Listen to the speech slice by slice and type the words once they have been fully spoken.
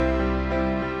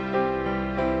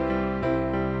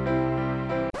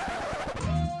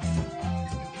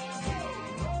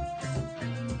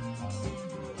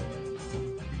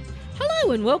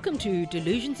and welcome to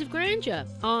Delusions of Grandeur.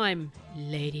 I'm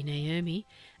Lady Naomi,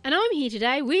 and I'm here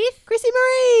today with Chrissy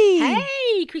Marie.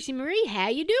 Hey, Chrissy Marie, how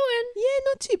you doing? Yeah,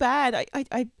 not too bad.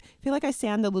 I feel like I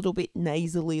sound a little bit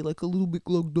nasally, like a little bit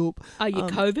clogged up. Are you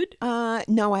COVID?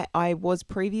 No, I was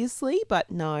previously, but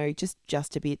no, just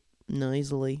a bit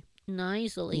nasally.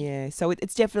 Nasally. Yeah, so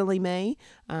it's definitely me.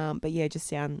 But yeah,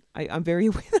 I'm very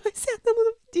aware that I sound a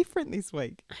little bit different this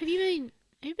week. Have you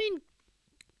been?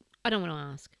 I don't want to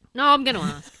ask. No, I'm going to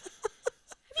ask.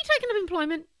 Have you taken up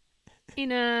employment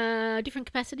in a different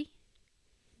capacity?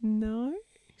 No.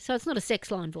 So it's not a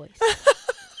sex line voice.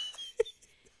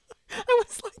 I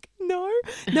was like, no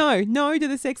to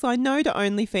the sex line, no to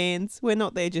OnlyFans. We're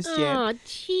not there just yet. Oh,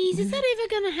 jeez, is that ever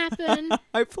going to happen?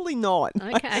 Hopefully not.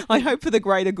 Okay. I hope for the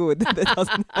greater good that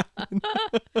doesn't happen.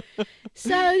 So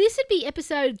this would be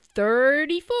episode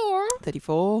 34.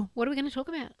 34. What are we going to talk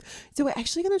about? So we're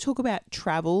actually going to talk about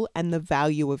travel and the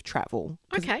value of travel.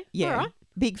 Okay, Yeah. all right.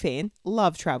 Big fan.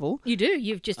 Love travel. You do.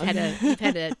 You've just had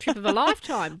a trip of a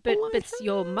lifetime, but Oh, I but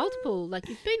you're multiple. Like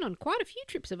you've been on quite a few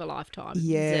trips of a lifetime.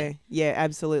 Yeah,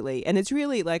 absolutely. And it's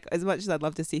really like, as much as I'd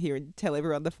love to sit here and tell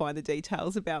everyone the finer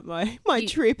details about my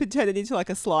trip and turn it into like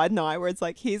a slide night where it's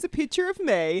like, here's a picture of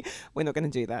me. We're not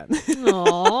going to do that.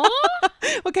 Aww.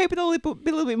 We'll keep it a little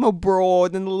bit more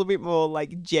broad and a little bit more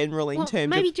like general in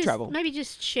terms of travel. Maybe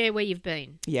just share where you've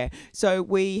been. Yeah. So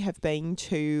we have been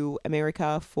to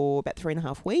America for about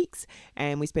 3.5 weeks,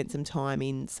 and we spent some time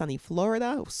in sunny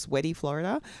Florida, or sweaty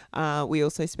Florida. We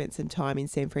also spent some time in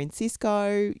San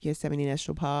Francisco, Yosemite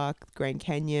National Park, Grand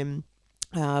Canyon,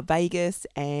 Vegas,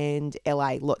 and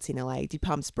LA. Lots in LA. Did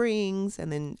Palm Springs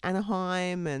and then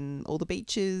Anaheim and all the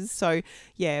beaches. So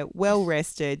yeah, well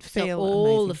rested. So all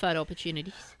amazing. the photo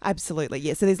opportunities. Absolutely.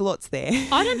 Yeah. So there's lots there.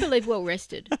 I don't believe well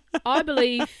rested. I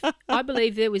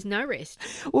believe there was no rest.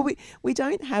 Well, we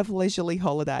don't have leisurely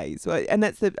holidays, and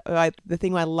that's the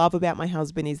thing I love about my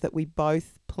husband is that we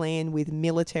both plan with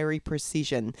military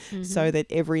precision, so that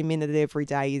every minute of every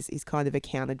day is kind of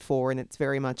accounted for, and it's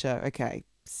very much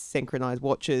synchronized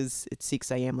watches. It's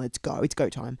 6 a.m. Let's go. It's go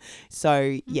time.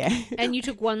 So yeah. And you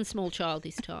took one small child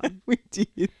this time. We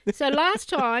did. So last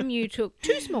time you took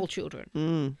two small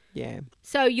children. Yeah.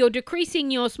 So you're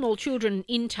decreasing your small children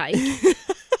intake.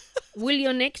 Will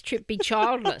your next trip be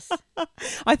childless?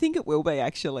 I think it will be,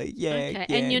 actually. Yeah. Okay.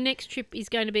 Yeah. And your next trip is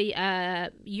going to be a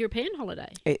European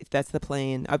holiday? That's the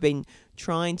plan. I've been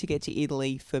trying to get to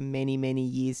Italy for many, many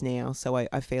years now. So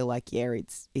I feel like, yeah,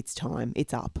 it's time.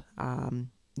 It's up.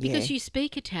 Yeah. Because you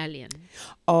speak Italian.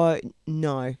 Oh,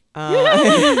 no.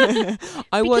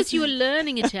 Because you were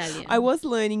learning Italian. I was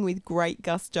learning with great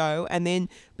gusto. And then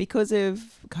because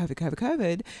of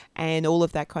COVID, and all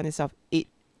of that kind of stuff,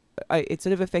 it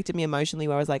sort of affected me emotionally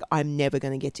where I was like, I'm never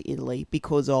going to get to Italy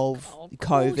because of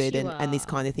COVID and this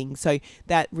kind of thing. So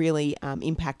that really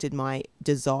impacted my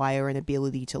desire and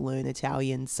ability to learn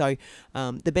Italian. So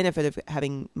the benefit of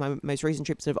having my most recent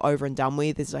trip sort of over and done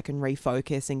with is I can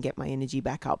refocus and get my energy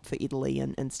back up for Italy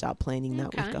and start planning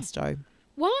that with gusto.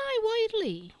 Why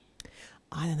Italy?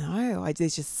 I don't know.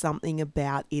 There's just something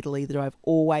about Italy that I've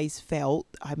always felt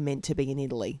I'm meant to be in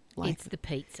Italy. It's the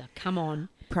pizza. Come on.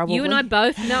 Probably. You and I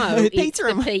both know it's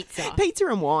the pizza. Pizza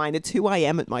and wine. It's who I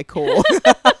am at my core.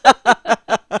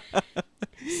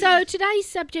 So today's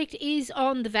subject is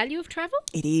on the value of travel?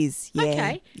 It is, yeah.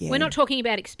 Okay. Yeah. We're not talking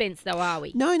about expense though, are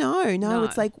we? No.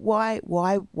 It's like why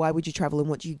would you travel and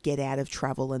what do you get out of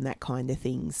travel and that kind of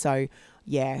thing. So,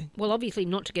 yeah. Well, obviously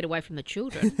not to get away from the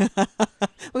children. We'll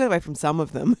get away from some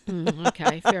of them.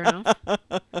 Okay, fair enough.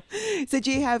 So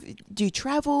do you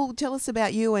travel? Tell us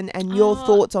about you and your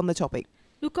thoughts on the topic.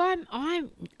 Look,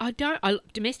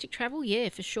 domestic travel, yeah,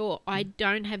 for sure. I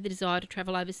don't have the desire to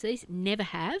travel overseas. Never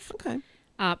have. Okay.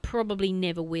 Probably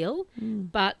never will.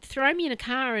 But throw me in a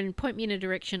car and point me in a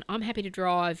direction. I'm happy to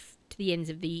drive to the ends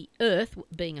of the earth,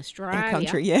 being Australia. Our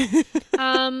country, yeah.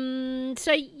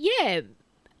 So, yeah,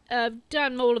 I've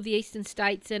done all of the eastern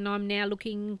states and I'm now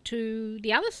looking to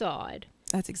the other side.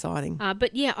 That's exciting.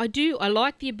 But, yeah, I do. I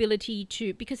like the ability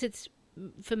to, because it's,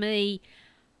 for me,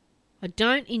 I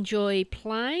don't enjoy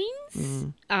planes.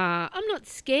 I'm not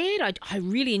scared. I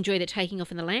really enjoy the taking off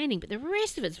and the landing, but the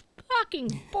rest of it's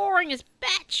fucking boring as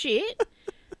batshit.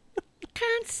 I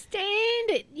can't stand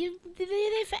it. They're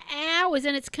there for hours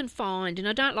and it's confined, and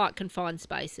I don't like confined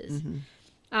spaces.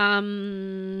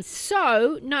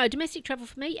 So, no, domestic travel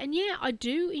for me. And, yeah, I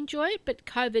do enjoy it, but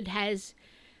COVID has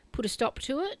put a stop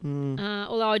to it,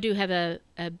 although I do have a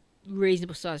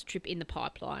reasonable sized trip in the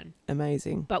pipeline.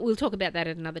 Amazing. But we'll talk about that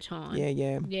at another time.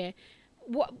 Yeah.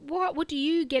 What do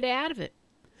you get out of it?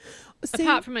 See,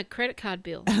 Apart from a credit card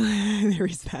bill. there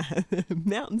is that.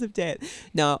 Mountains of debt.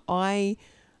 No, I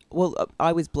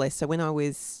was blessed. So when I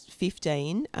was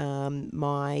 15,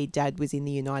 my dad was in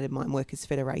the United Mine Workers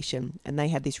Federation, and they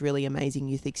had this really amazing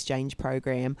youth exchange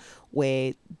program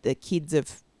where the kids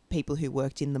of people who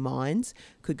worked in the mines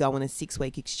could go on a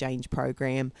 6-week exchange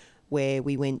program where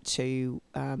we went to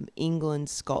England,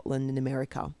 Scotland and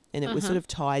America. And it was sort of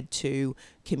tied to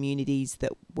communities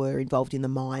that were involved in the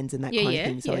mines and that kind of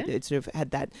thing. So it sort of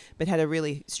had that, but had a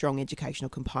really strong educational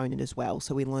component as well.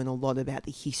 So we learned a lot about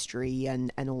the history and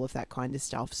all of that kind of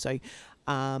stuff. So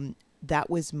that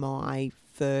was my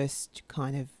first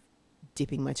kind of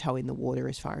dipping my toe in the water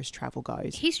as far as travel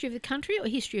goes. History of the country or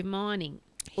history of mining?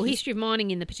 Or history of mining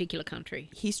in the particular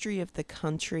country? History of the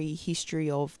country, history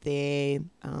of their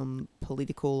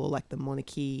political or like the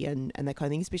monarchy and that kind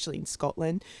of thing, especially in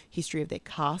Scotland, history of their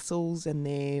castles and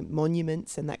their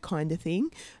monuments and that kind of thing.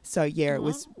 So, yeah, it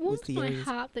was the my areas.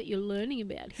 heart that you're learning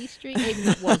about history, even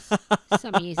though it was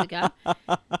some years ago.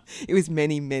 It was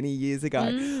many, many years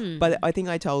ago. But I think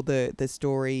I told the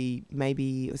story,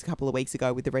 maybe it was a couple of weeks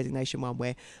ago with the resignation one,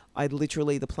 where I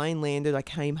literally, the plane landed, I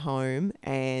came home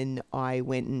and I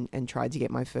went and tried to get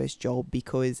my first job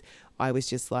because I was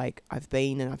just like, I've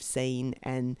been and I've seen,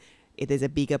 and there's a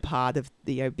bigger part of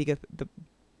the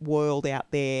world out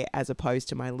there as opposed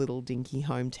to my little dinky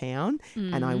hometown,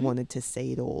 and I wanted to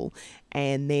see it all.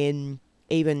 And then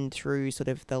even through sort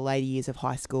of the later years of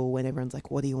high school, when everyone's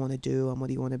like, what do you want to do and what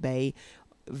do you want to be?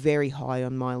 Very high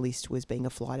on my list was being a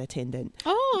flight attendant.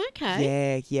 Oh,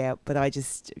 okay. Yeah. But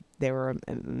there were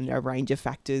a range of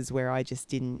factors where I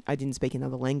didn't speak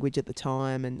another language at the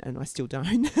time, and I still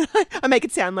don't. I make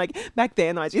it sound like back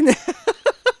then I didn't.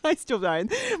 I still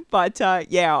don't. But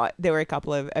there were a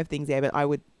couple of things there, but I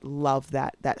would love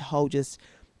that whole just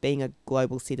being a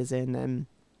global citizen and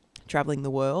traveling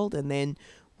the world. And then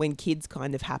when kids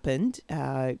kind of happened,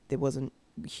 there wasn't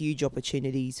huge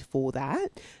opportunities for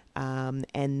that. And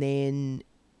then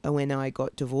when I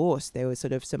got divorced, there was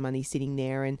sort of some money sitting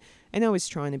there, and I was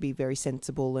trying to be very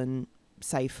sensible and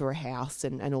save for a house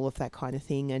and all of that kind of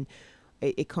thing. And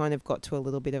it kind of got to a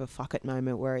little bit of a fuck it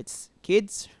moment where it's,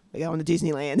 kids, we're going to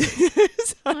Disneyland.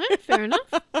 Fair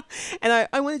enough. And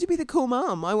I wanted to be the cool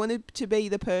mum. I wanted to be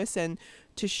the person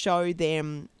to show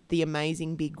them the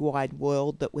amazing big wide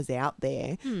world that was out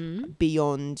there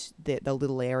beyond the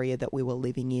little area that we were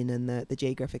living in and the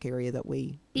geographic area that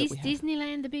we Is have.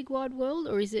 Disneyland the big wide world,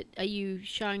 or are you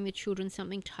showing the children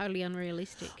something totally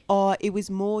unrealistic? Oh, it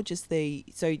was more just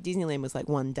so Disneyland was like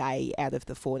one day out of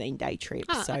the 14-day trip.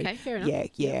 Oh, so okay, fair enough.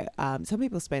 Yeah. Some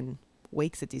people spend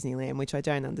weeks at Disneyland, which I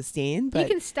don't understand. But you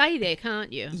can stay there,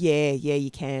 can't you? Yeah, you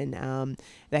can.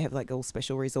 They have like all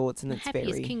special resorts, and The it's happiest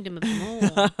very kingdom of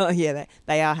them all. yeah,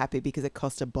 they are happy because it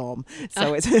cost a bomb.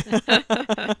 So it's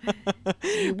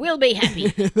You will be happy.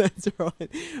 That's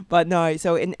right. But no,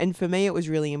 so and for me it was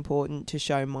really important to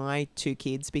show my two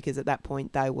kids, because at that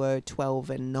point they were 12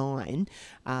 and 9.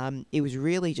 It was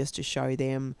really just to show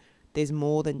them there's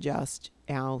more than just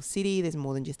our city, there's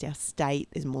more than just our state,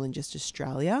 there's more than just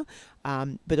Australia,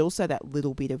 but also that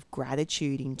little bit of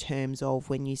gratitude in terms of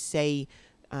when you see,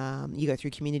 you go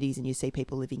through communities and you see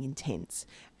people living in tents,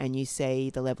 and you see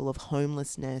the level of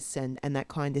homelessness and that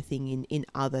kind of thing in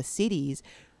other cities.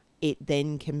 It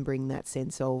then can bring that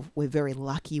sense of we're very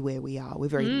lucky where we are. We're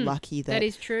very lucky that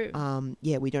is true.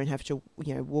 we don't have to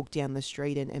walk down the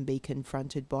street and be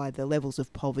confronted by the levels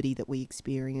of poverty that we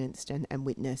experienced and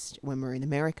witnessed when we're in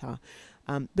America.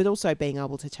 But also being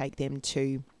able to take them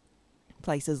to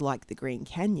places like the Grand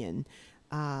Canyon,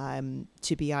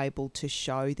 to be able to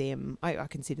show them, I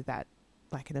consider that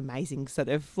like an amazing sort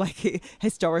of like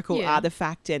historical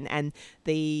artifact, and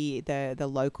the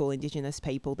local Indigenous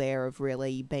people there have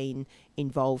really been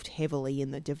involved heavily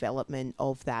in the development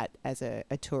of that as a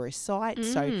tourist site.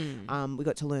 So we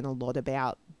got to learn a lot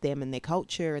about them and their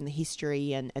culture and the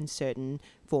history and certain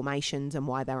formations and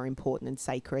why they were important and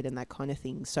sacred and that kind of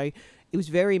thing. So it was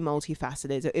very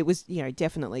multifaceted. It was,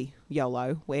 definitely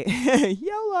YOLO. We're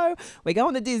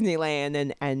going to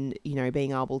Disneyland, and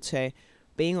being able to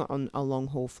being on a long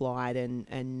haul flight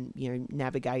and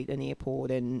navigate an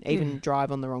airport and even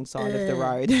drive on the wrong side of the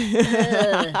road.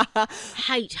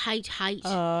 Hate.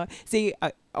 See,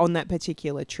 on that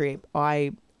particular trip,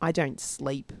 I don't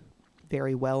sleep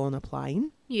very well on a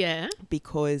plane. Yeah.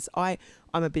 Because I'm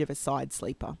a bit of a side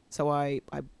sleeper. So I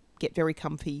get very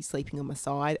comfy sleeping on my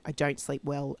side. I don't sleep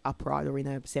well upright or in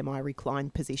a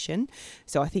semi-reclined position.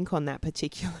 So I think on that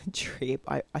particular trip,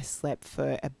 I slept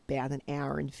for about an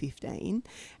hour and 15.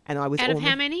 And I was Out of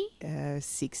how many?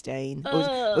 16.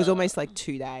 It was almost like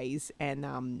 2 days. And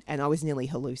I was nearly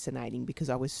hallucinating because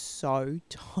I was so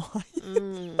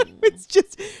tired. It's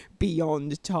just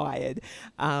beyond tired.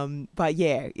 But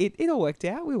yeah, it all worked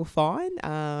out. We were fine.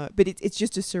 But it's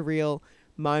just a surreal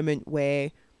moment where,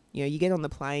 you know, you get on the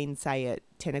plane, say at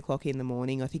 10 o'clock in the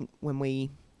morning. I think when we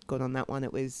got on that one,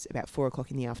 it was about 4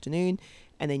 o'clock in the afternoon.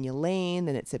 And then you land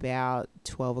and it's about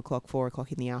 12 o'clock, 4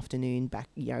 o'clock in the afternoon back,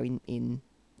 you know, in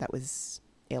that was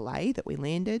LA that we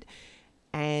landed.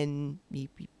 And you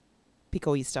pick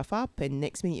all your stuff up, and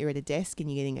next minute you're at a desk and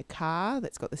you're getting a car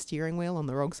that's got the steering wheel on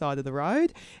the wrong side of the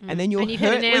road, and then you're and you've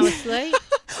had an hour's sleep.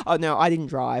 Oh no, I didn't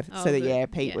drive, Oh, so that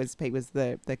good. Pete was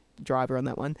the driver on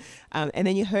that one, and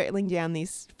then you're hurtling down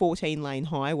this 14-lane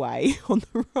highway on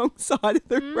the wrong side of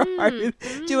the road,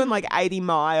 doing like 80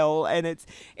 mile, and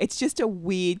it's just a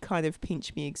weird kind of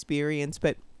pinch me experience,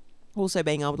 but also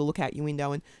being able to look out your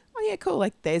window and, oh yeah, cool,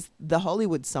 like there's the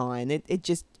Hollywood sign. It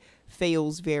just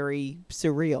feels very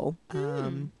surreal.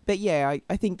 But yeah,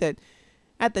 I think that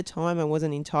at the time I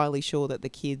wasn't entirely sure that the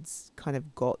kids kind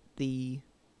of got the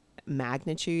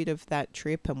magnitude of that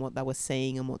trip and what they were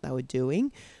seeing and what they were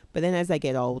doing. But then as they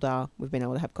get older, we've been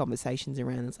able to have conversations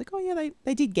around. It's like, oh yeah,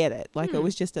 they did get it. Like it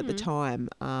was just at the time.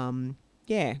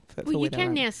 Yeah. Well, you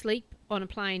can now sleep on a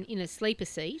plane in a sleeper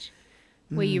seat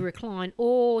where you recline,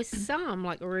 or some,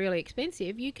 like really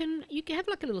expensive, you can have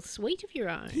like a little suite of your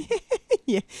own.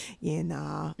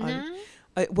 Nah. No?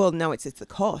 Well, no, it's the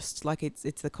cost. Like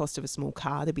it's the cost of a small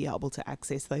car to be able to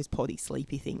access those potty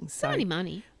sleepy things. It's only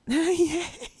money. Yeah.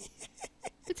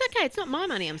 It's okay. It's not my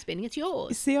money I'm spending. It's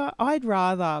yours. See, I'd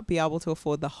rather be able to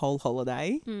afford the whole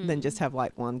holiday than just have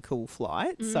like one cool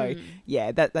flight. So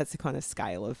yeah, that's the kind of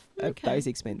scale of those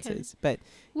expenses. But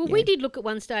well, yeah. we did look at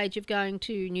one stage of going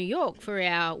to New York for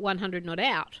our 100 Not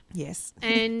Out. Yes.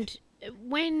 And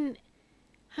when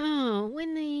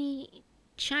the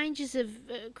changes of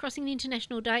crossing the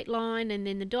international date line and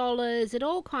then the dollars, it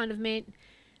all kind of meant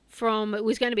it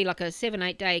was going to be like a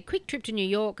 7-8 day quick trip to New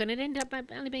York, and it ended up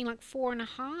only being like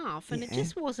 4.5, and it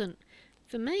just wasn't,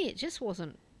 for me, it just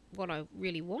wasn't what I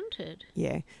really wanted.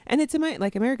 Yeah. And it's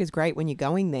like America's great when you're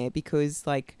going there because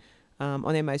like on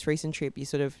our most recent trip, you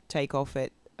sort of take off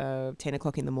at 10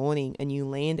 o'clock in the morning and you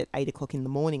land at 8 o'clock in the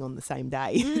morning on the same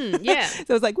day. Yeah.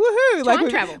 So it's like, woohoo! Time Like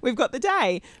travel. we've got the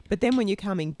day. But then when you're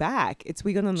coming back,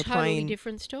 we got on the Totally plane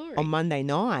different story. on Monday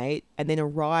night and then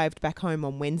arrived back home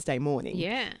on Wednesday morning.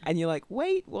 Yeah. And you're like,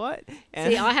 wait, what?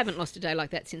 See, I haven't lost a day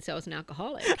like that since I was an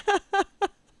alcoholic.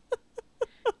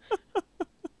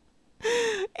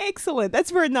 Excellent.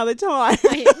 That's for another time.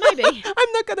 Maybe.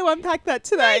 I'm not going to unpack that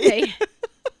today. Maybe.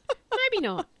 Maybe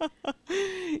not.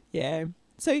 Yeah.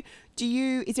 So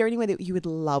is there anywhere that you would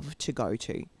love to go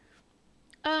to?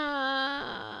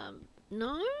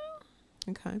 No.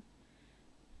 Okay.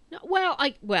 No. Well,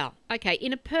 okay.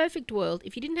 In a perfect world,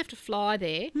 if you didn't have to fly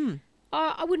there,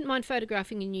 I wouldn't mind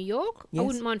photographing in New York. Yes. I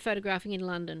wouldn't mind photographing in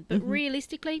London. But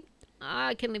realistically,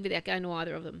 I can live without going to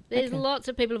either of them. There's lots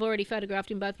of people who've already photographed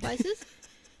in both places.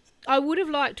 I would have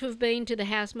liked to have been to the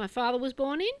house my father was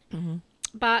born in.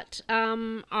 But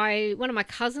one of my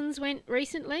cousins went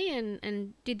recently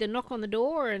and did the knock on the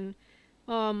door, and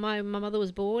my mother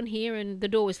was born here, and the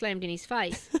door was slammed in his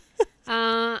face.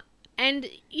 And,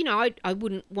 you know, I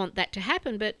wouldn't want that to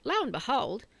happen, but lo and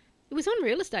behold, it was on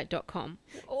realestate.com.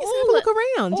 Just have a look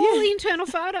around. All the internal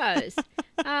photos.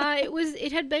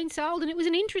 It had been sold, and it was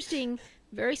an interesting,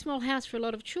 very small house for a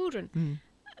lot of children.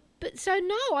 But so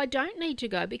no, I don't need to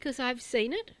go because I've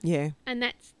seen it. Yeah. And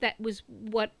that was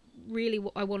what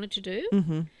I wanted to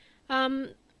do.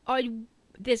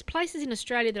 There's places in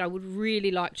Australia that I would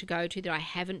really like to go to that I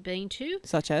haven't been to.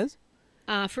 Such as?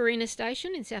 Farina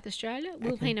Station in South Australia,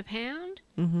 Wilpena Pound.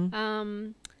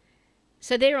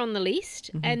 So they're on the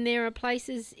list, and there are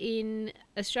places in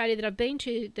Australia that I've been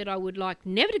to that I would like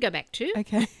never to go back to.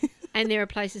 Okay. And there are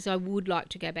places I would like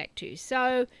to go back to.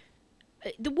 So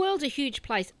the world's a huge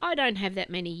place. I don't have that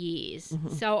many years,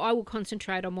 so I will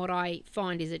concentrate on what I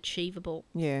find is achievable.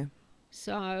 Yeah.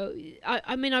 So,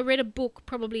 I mean, I read a book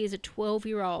probably as a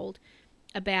 12-year-old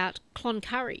about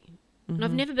Cloncurry. And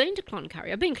I've never been to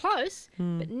Cloncurry. I've been close,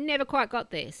 but never quite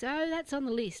got there. So that's on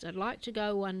the list. I'd like to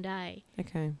go one day.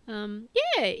 Okay.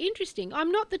 Yeah, interesting. I'm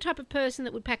not the type of person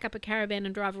that would pack up a caravan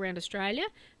and drive around Australia,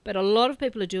 but a lot of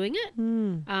people are doing it.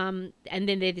 And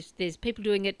then there's people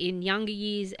doing it in younger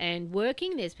years and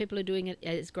working. There's people who are doing it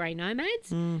as grey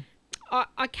nomads.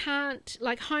 I can't,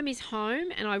 like, home is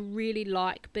home, and I really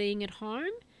like being at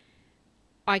home.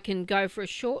 I can go for a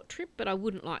short trip, but I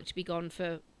wouldn't like to be gone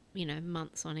for,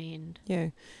 months on end. Yeah.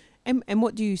 And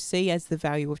what do you see as the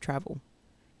value of travel?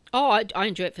 Oh, I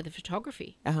enjoy it for the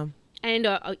photography. Uh-huh. And,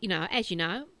 as you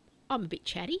know, I'm a bit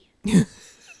chatty.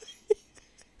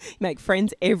 Make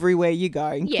friends everywhere you go,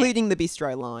 including the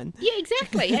bistro line. Yeah,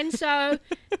 exactly. And so,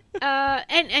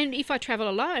 and if I travel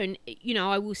alone,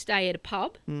 I will stay at a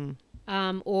pub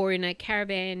or in a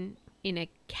caravan, in a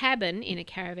cabin in a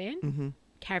caravan,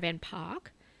 caravan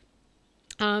park.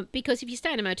 Because if you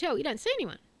stay in a motel, you don't see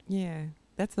anyone. Yeah,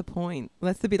 that's the point.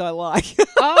 That's the bit I like.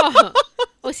 Oh,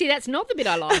 well, see, that's not the bit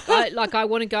I like. I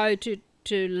want to go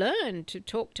to learn, to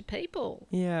talk to people.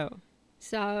 Yeah.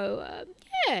 So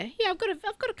I've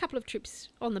got a couple of trips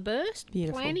on the burst.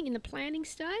 Beautiful. In the planning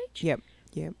stage. Yep.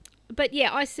 But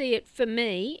yeah, I see it, for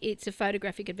me, it's a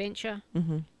photographic adventure,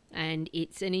 and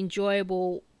it's an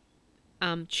enjoyable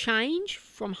change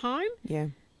from home. Yeah.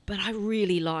 But I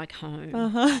really like home.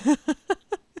 Uh-huh.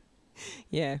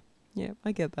 Yeah,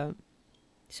 I get that.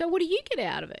 So what do you get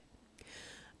out of it?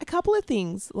 A couple of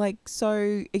things.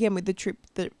 So again, with the trip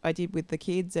that I did with the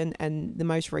kids and the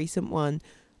most recent one,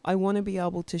 I want to be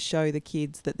able to show the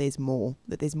kids that there's more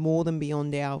than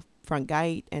beyond our front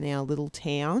gate and our little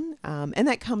town. And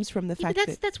that comes from the fact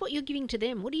that that's what you're giving to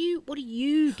them. What are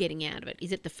you getting out of it?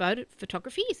 Is it the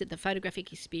photography? Is it the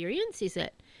photographic experience? Is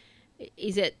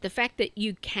it the fact that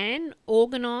you can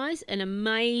organise an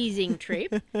amazing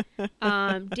trip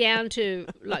down to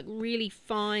really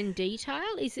fine detail?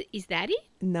 Is that it?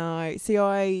 No. See,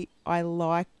 I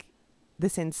like the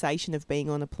sensation of being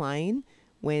on a plane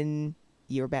when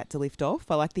you're about to lift off.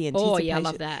 I like the anticipation. Oh, yeah, I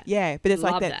love that. Yeah, but it's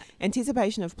love like that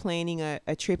anticipation of planning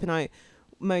a trip. And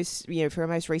for our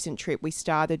most recent trip, we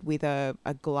started with a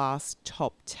glass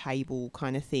top table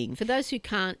kind of thing. For those who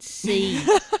can't see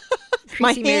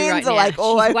my Chrissy hands are right now, she's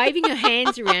all waving her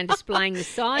hands around, displaying the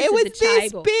size it of was the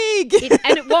table. this big.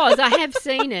 And it was. I have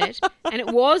seen it, and it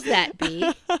was that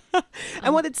big.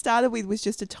 And what it started with was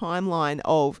just a timeline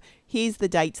of here's the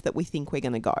dates that we think we're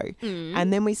going to go.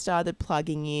 And then we started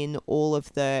plugging in all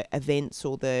of the events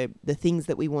or the things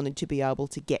that we wanted to be able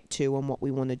to get to and what we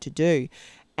wanted to do.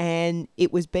 And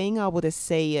it was being able to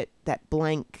see it, that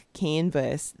blank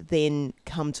canvas, then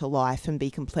come to life and be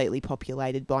completely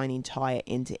populated by an entire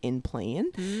end-to-end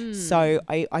plan. So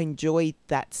I enjoyed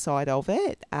that side of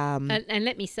it. And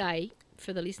let me say,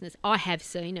 for the listeners, I have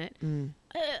seen it.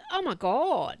 Oh my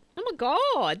God.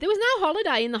 There was no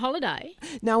holiday in the holiday.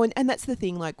 No, and that's the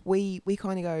thing. We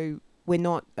kind of go, we're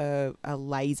not a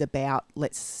laze about,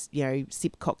 let's,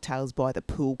 sip cocktails by the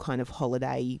pool kind of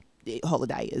holiday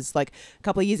holidayers. Like a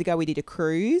couple of years ago we did a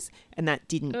cruise and that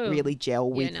didn't really gel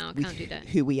with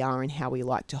who we are and how we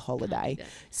like to holiday.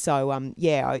 So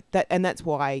that's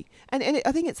why and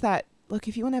I think it's that, look,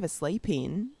 if you want to have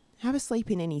a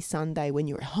sleep in any Sunday when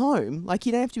you're at home.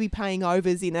 You don't have to be paying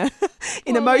overs in a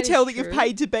motel that you've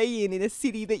paid to be in a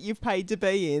city that you've paid to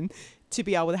be in, to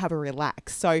be able to have a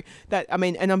relax. So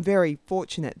and I'm very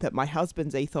fortunate that my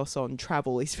husband's ethos on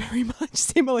travel is very much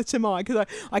similar to mine, because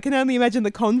I can only imagine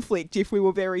the conflict if we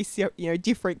were very,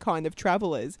 different kind of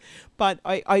travelers. But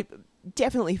I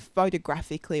definitely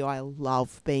photographically, I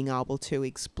love being able to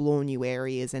explore new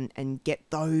areas and get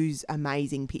those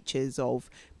amazing pictures of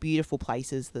beautiful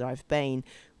places that I've been,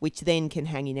 which then can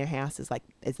hang in our house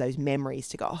as those memories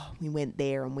to go, oh, we went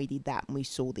there and we did that and we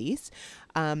saw this.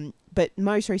 But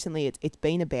most recently it's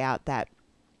been about that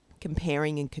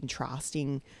comparing and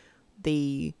contrasting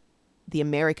the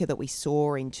America that we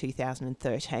saw in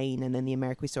 2013 and then the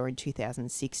America we saw in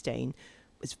 2016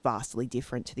 was vastly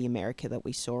different to the America that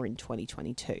we saw in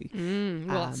 2022.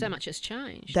 So much has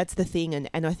changed. That's the thing.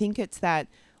 And I think it's that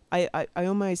I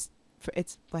almost,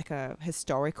 it's like a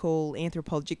historical,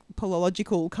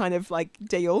 anthropological kind of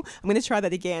deal. I'm going to try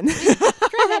that again. Try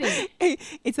that again.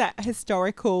 It's that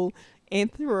historical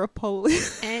anthropology.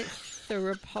 Oh,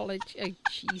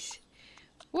 jeez.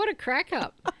 What a crack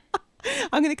up.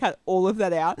 I'm going to cut all of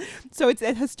that out. So it's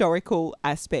that historical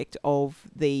aspect of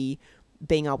the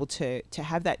being able to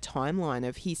have that timeline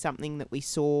of here's something that we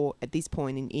saw at this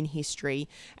point in history.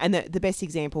 And the best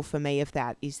example for me of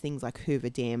that is things like Hoover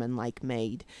Dam and Lake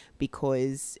Mead,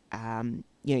 because,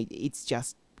 it's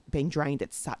just being drained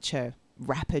at such a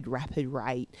rapid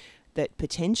rate that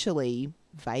potentially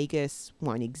Vegas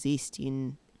won't exist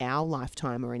in our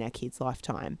lifetime or in our kids'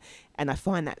 lifetime. And I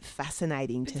find that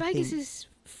fascinating to think. Vegas is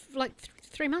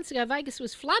 3 months ago, Vegas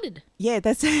was flooded. Yeah,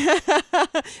 that's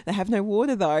they have no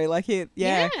water though.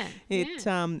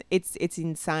 It's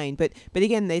insane. But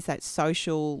again, there's that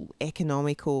social,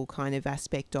 economical kind of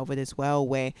aspect of it as well,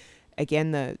 where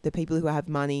again, the people who have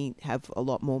money have a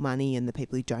lot more money, and the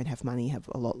people who don't have money have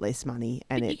a lot less money.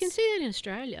 And But you can see that in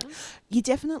Australia. You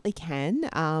definitely can,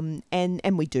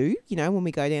 and we do, when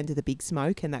we go down to the Big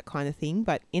Smoke and that kind of thing.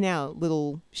 But in our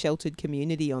little sheltered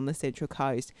community on the Central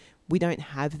Coast, we don't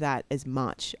have that as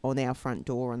much on our front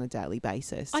door on a daily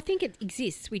basis. I think it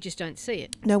exists. We just don't see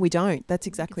it. No, we don't. That's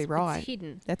exactly right. It's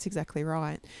hidden. That's exactly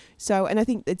right. So, and I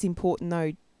think it's important,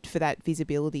 though, for that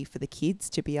visibility for the kids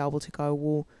to be able to go,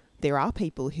 well, there are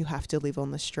people who have to live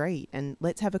on the street, and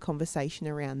let's have a conversation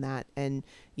around that, and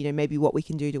maybe what we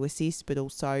can do to assist, but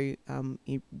also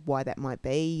why that might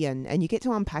be, and you get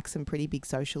to unpack some pretty big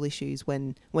social issues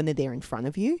when they're there in front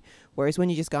of you, whereas when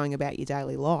you're just going about your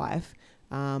daily life,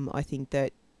 I think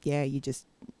that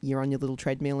you're on your little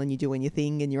treadmill and you're doing your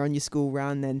thing and you're on your school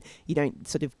run, and you don't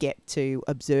sort of get to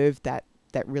observe that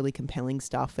really compelling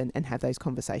stuff and have those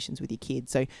conversations with your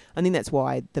kids. So I think that's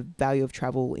why the value of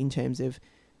travel in terms of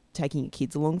taking your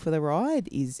kids along for the ride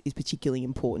is particularly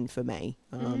important for me,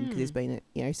 because there's been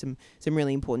some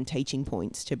really important teaching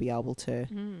points to be able to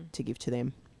give to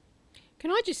them.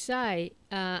 Can I just say,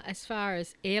 as far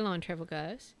as airline travel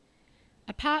goes,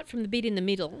 apart from the bit in the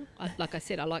middle, like I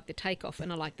said, I like the takeoff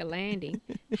and I like the landing.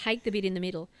 Hate the bit in the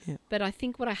middle. Yeah. But I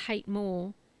think what I hate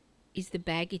more is the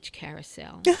baggage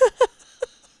carousel.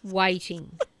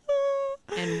 Waiting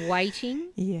and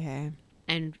waiting. Yeah.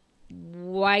 And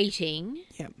waiting.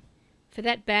 Yep. For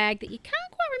that bag that you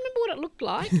can't quite remember what it looked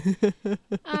like.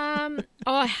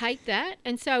 I hate that.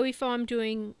 And so if I'm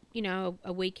doing, a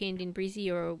weekend in Brizzy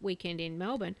or a weekend in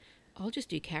Melbourne, I'll just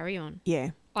do carry-on. Yeah.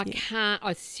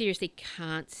 I seriously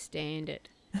can't stand it.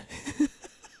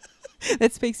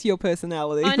 That speaks to your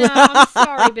personality. I know, I'm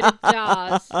sorry, but it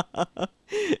does.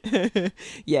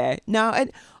 Yeah. No,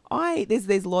 and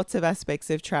there's lots of aspects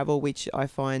of travel which I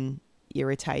find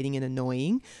irritating and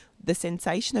annoying. The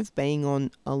sensation of being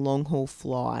on a long haul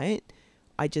flight,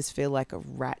 I just feel like a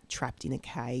rat trapped in a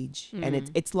cage.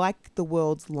 And it's like the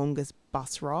world's longest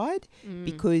bus ride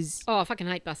because... Oh, I fucking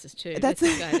hate buses too. Let's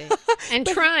go there. And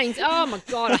trains. Oh, my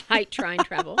God, I hate train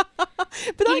travel.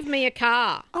 Give me a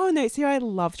car. Oh, no. See, I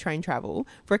love train travel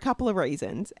for a couple of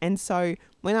reasons. And so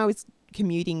when I was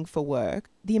commuting for work,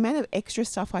 the amount of extra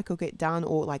stuff I could get done,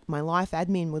 or like my life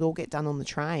admin would all get done on the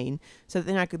train, so that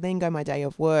then I could then go my day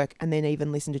of work and then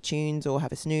even listen to tunes or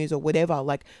have a snooze or whatever.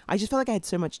 Like, I just felt like I had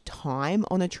so much time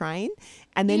on a train.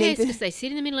 And then yes, because they sit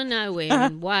in the middle of nowhere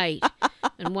and wait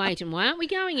and wait. And why aren't we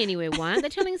going anywhere? Why aren't they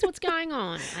telling us what's going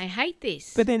on? I hate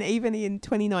this. But then even in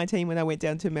 2019, when I went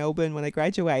down to Melbourne when I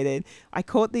graduated, I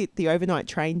caught the overnight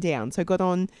train down. So I got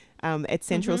on at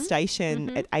Central Station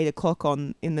at 8 o'clock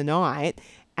in the night,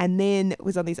 and then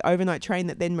was on this overnight train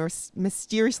that then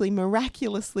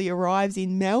miraculously arrives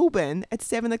in Melbourne at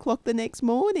 7 o'clock the next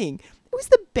morning. It was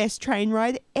the best train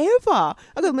ride ever.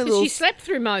 I got my little. You slept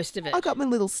through most of it. I got my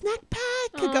little snack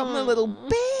pack. I got my little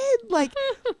bed. Like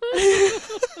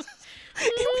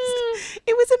it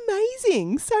was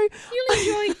amazing. So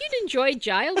you'd enjoy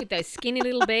jail with those skinny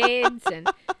little beds and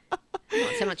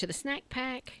not so much of the snack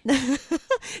pack.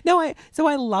 No, so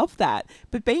I love that.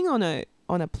 But being on a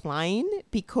plane,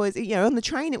 because on the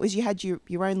train you had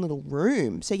your own little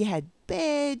room, so you had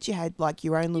bed, you had like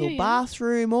your own little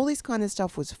bathroom, all this kind of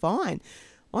stuff was fine.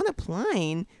 On a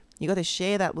plane, you got to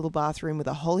share that little bathroom with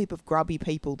a whole heap of grubby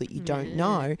people that you don't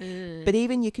know. But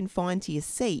even you're confined to your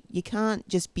seat. You can't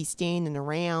just be standing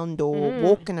around or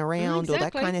walking around or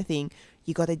that kind of thing.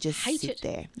 You got to just sit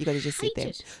there. You got to just sit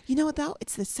there. You know what though?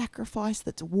 It's the sacrifice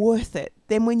that's worth it.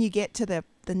 Then when you get to the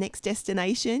next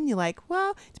destination, you're like,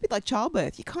 well, it's a bit like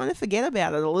childbirth. You kind of forget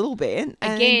about it a little bit.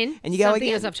 And you go something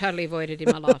again. else I've totally avoided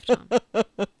in my lifetime.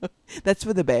 That's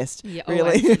for the best. Yeah,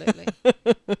 really. Absolutely.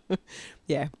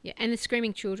 Yeah. Yeah, and the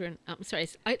screaming children. I'm sorry.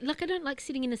 I don't like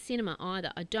sitting in the cinema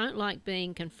either. I don't like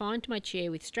being confined to my chair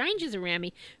with strangers around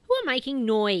me who are making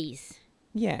noise.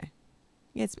 Yeah.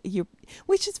 Yes,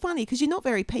 which is funny because you're not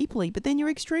very peoply, but then you're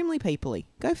extremely peoply.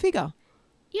 Go figure.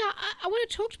 Yeah, I want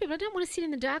to talk to people. I don't want to sit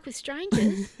in the dark with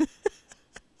strangers.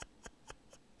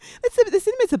 The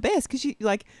cinema's the best because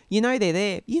they're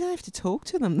there. You don't have to talk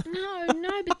to them.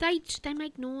 No, but they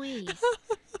make noise.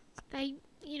 They,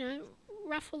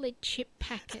 ruffle their chip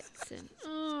packets and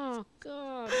oh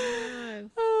God, no.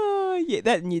 Oh yeah,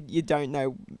 that and you don't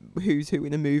know who's who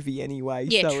in a movie anyway.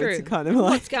 Yeah, so true. It's kind of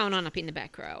like what's going on up in the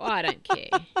back row. I don't care.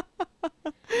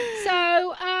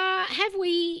 So, have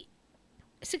we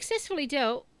successfully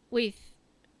dealt with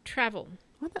travel?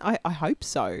 I hope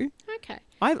so. Okay.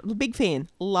 I'm a big fan.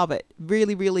 Love it.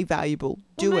 Really, really valuable.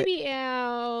 Do it. Maybe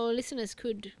our listeners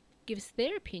could give us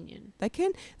their opinion. They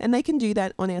can, and they can do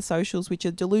that on our socials, which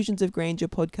are Delusions of Grandeur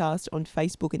podcast on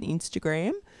Facebook and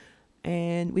Instagram.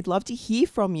 And we'd love to hear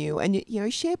from you and,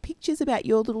 share pictures about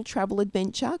your little travel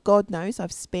adventure. God knows I've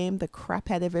spammed the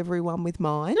crap out of everyone with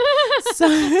mine.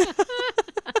 So...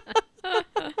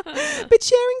 But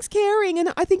sharing's caring,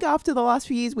 and I think after the last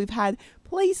few years we've had,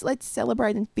 please let's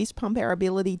celebrate and fist pump our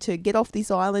ability to get off this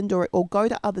island or go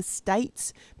to other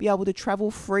states, be able to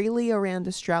travel freely around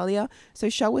Australia. So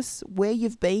show us where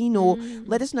you've been or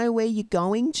let us know where you're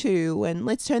going to, and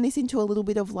let's turn this into a little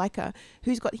bit of like a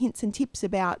who's got hints and tips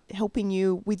about helping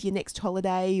you with your next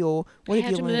holiday or what have How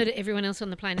you to learned. murder everyone else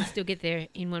on the plane and still get there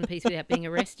in one piece without being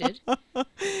arrested.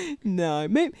 No,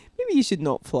 maybe you should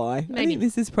not fly. I Maybe think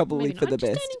this is probably Maybe for not. the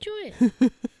best. Just don't enjoy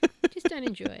it. Just don't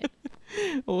enjoy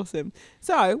it. Awesome.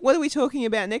 So, what are we talking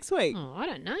about next week? Oh, I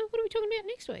don't know. What are we talking about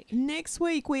next week? Next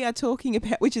week we are talking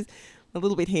about, which is a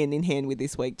little bit hand in hand with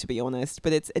this week, to be honest,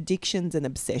 but it's addictions and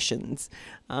obsessions.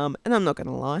 And I'm not going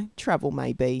to lie, travel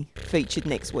may be featured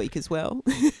next week as well.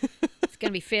 It's going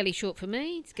to be fairly short for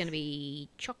me. It's going to be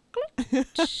chocolate.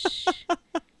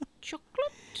 Chocolate.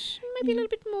 Maybe a little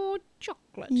bit more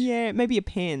chocolate. Yeah, maybe a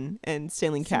pen and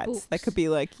stealing Some cats. books. That could be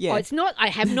like, yeah. Oh, it's not. I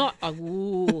have not.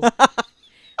 Oh,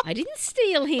 I didn't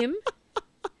steal him.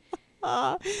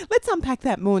 Let's unpack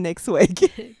that more next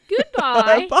week.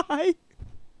 Goodbye. Bye.